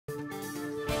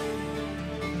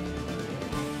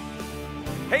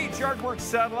Hey, it's Yard Work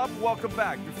Saddle Up. Welcome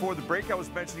back. Before the break, I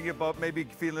was mentioning about maybe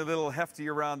feeling a little hefty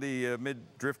around the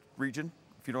mid-drift region,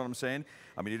 if you know what I'm saying.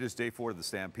 I mean, it is day 4 of the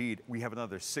Stampede. We have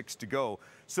another 6 to go.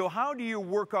 So how do you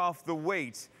work off the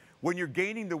weight when you're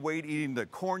gaining the weight, eating the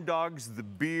corn dogs, the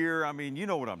beer? I mean, you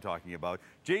know what I'm talking about.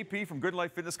 JP from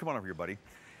GoodLife Fitness, come on over here, buddy.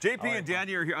 JP and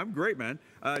Danny are here. I'm great, man.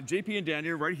 JP and Danny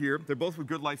are right here. They're both with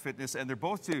GoodLife Fitness, and they're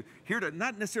both here to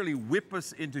not necessarily whip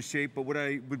us into shape, but what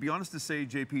I would be honest to say,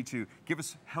 JP, to give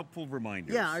us helpful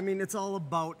reminders. Yeah, I mean, it's all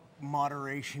about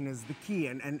moderation is the key,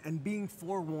 and being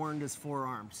forewarned is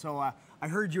forearmed. So I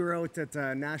heard you were out at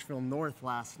Nashville North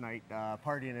last night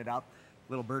partying it up.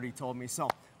 Little birdie told me. So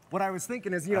what I was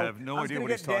thinking is, you know, I have no idea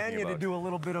what he's talking about. Dania to do a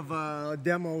little bit of a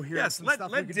demo here. Yes, let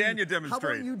Dania demonstrate. How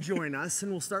about you join us,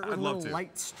 and we'll start with a little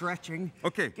light stretching.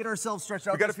 Okay. Get ourselves stretched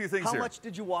out. We got a few things here. here. How much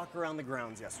did you walk around the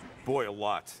grounds yesterday? Boy, a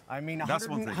lot. I mean, that's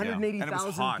one thing,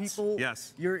 180,000 people.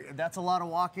 Yes. That's a lot of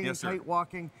walking, yes, tight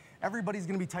walking. Everybody's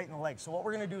going to be tight in the legs. So what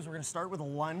we're going to do is we're going to start with a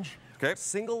lunge. Okay.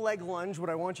 Single leg lunge. What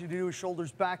I want you to do is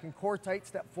shoulders back and core tight.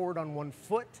 Step forward on one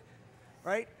foot,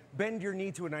 right? Bend your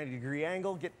knee to a 90-degree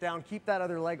angle. Get down. Keep that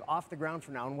other leg off the ground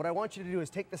for now. And what I want you to do is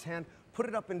take this hand, put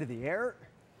it up into the air,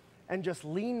 and just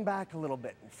lean back a little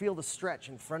bit and feel the stretch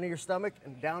in front of your stomach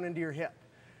and down into your hip.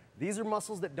 These are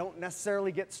muscles that don't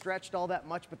necessarily get stretched all that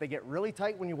much, but they get really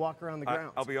tight when you walk around the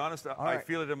ground. I'll be honest, I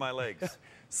feel it in my legs.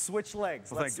 Switch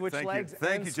legs. Well, Let's switch legs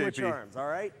and you, switch arms, all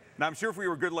right? Now, I'm sure if we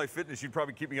were GoodLife Fitness, you'd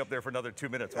probably keep me up there for another 2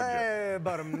 minutes, wouldn't you?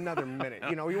 About another minute.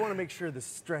 You know, you want to make sure the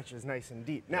stretch is nice and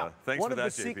deep. Now, one of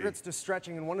the secrets to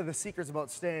stretching and one of the secrets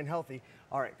about staying healthy,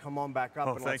 all right, come on back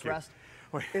up and let's rest,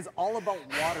 is all about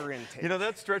water intake. You know,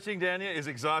 that stretching, Dania, is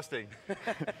exhausting.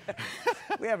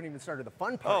 We haven't even started the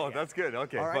fun part yet. That's good.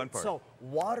 Okay, all right, fun part. So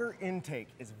water intake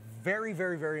is very,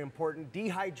 very, very important.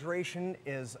 Dehydration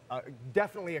is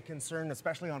definitely a concern,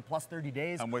 especially on plus 30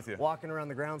 days. I'm with you. Walking around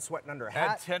the ground, sweating under a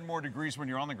hat. Add 10 more degrees when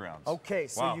you're on the ground. Okay,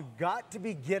 so you've got to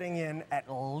be getting in at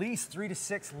least 3 to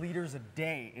 6 liters a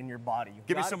day in your body. You've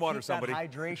Give me some water, somebody. That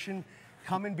hydration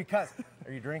coming because,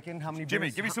 are you drinking? How many beers? Jimmy,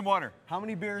 give me some water. How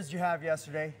many beers did you have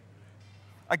yesterday?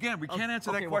 Again, we can't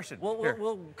answer that question.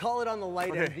 We'll call it on the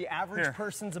light end. The average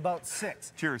person's about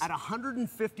 6. Cheers. At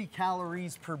 150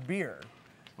 calories per beer,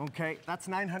 okay, that's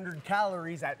 900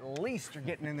 calories at least you're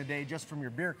getting in the day just from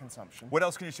your beer consumption. What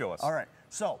else can you show us? All right,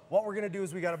 so what we're going to do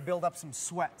is we got to build up some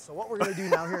sweat. So what we're going to do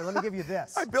now here, let me give you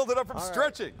this. I build it up from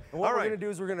stretching. And what we're going to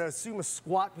do is we're going to assume a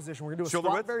squat position. We're going to do a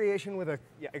squat variation with a,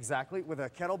 with a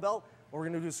kettlebell. We're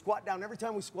going to do a squat down. Every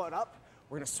time we squat up,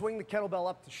 we're going to swing the kettlebell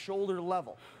up to shoulder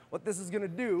level. What this is going to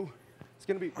do, it's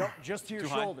going to be just to your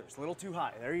shoulders, a little too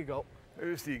high. There you go.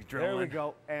 There's the adrenaline. There we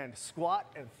go. And squat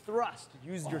and thrust.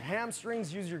 Use your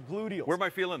hamstrings, use your gluteals. Where am I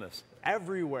feeling this?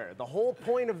 Everywhere. The whole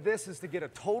point of this is to get a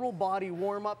total body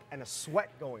warm up and a sweat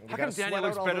going. How come Dania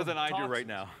looks better than I do right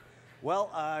now?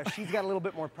 Well, she's got a little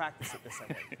bit more practice at this,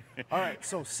 I think. All right,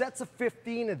 so sets of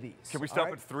 15 of these. Can we stop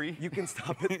at 3? You can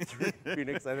stop at 3,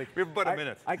 Phoenix, I think. We have about a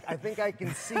minute. I think I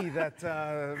can see that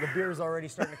the beer's already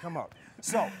starting to come out.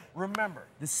 So, remember,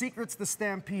 the secret's the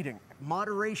stampeding.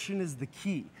 Moderation is the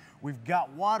key. We've got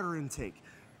water intake.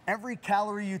 Every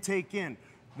calorie you take in,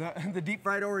 the deep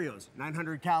fried Oreos,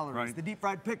 900 calories. Right. The deep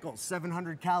fried pickles,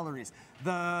 700 calories.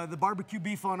 The barbecue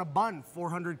beef on a bun,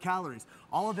 400 calories.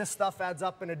 All of this stuff adds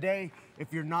up in a day.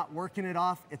 If you're not working it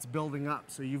off, it's building up.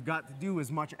 So you've got to do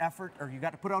as much effort, or you've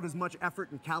got to put out as much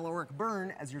effort and caloric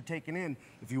burn as you're taking in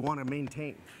if you want to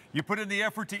maintain. You put in the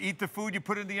effort to eat the food, you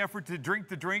put in the effort to drink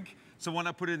the drink, so why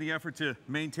not put in the effort to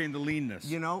maintain the leanness?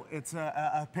 You know, it's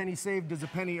a penny saved is a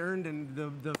penny earned, and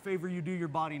the favor you do your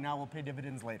body now will pay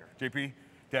dividends later. JP,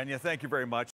 Dania, thank you very much.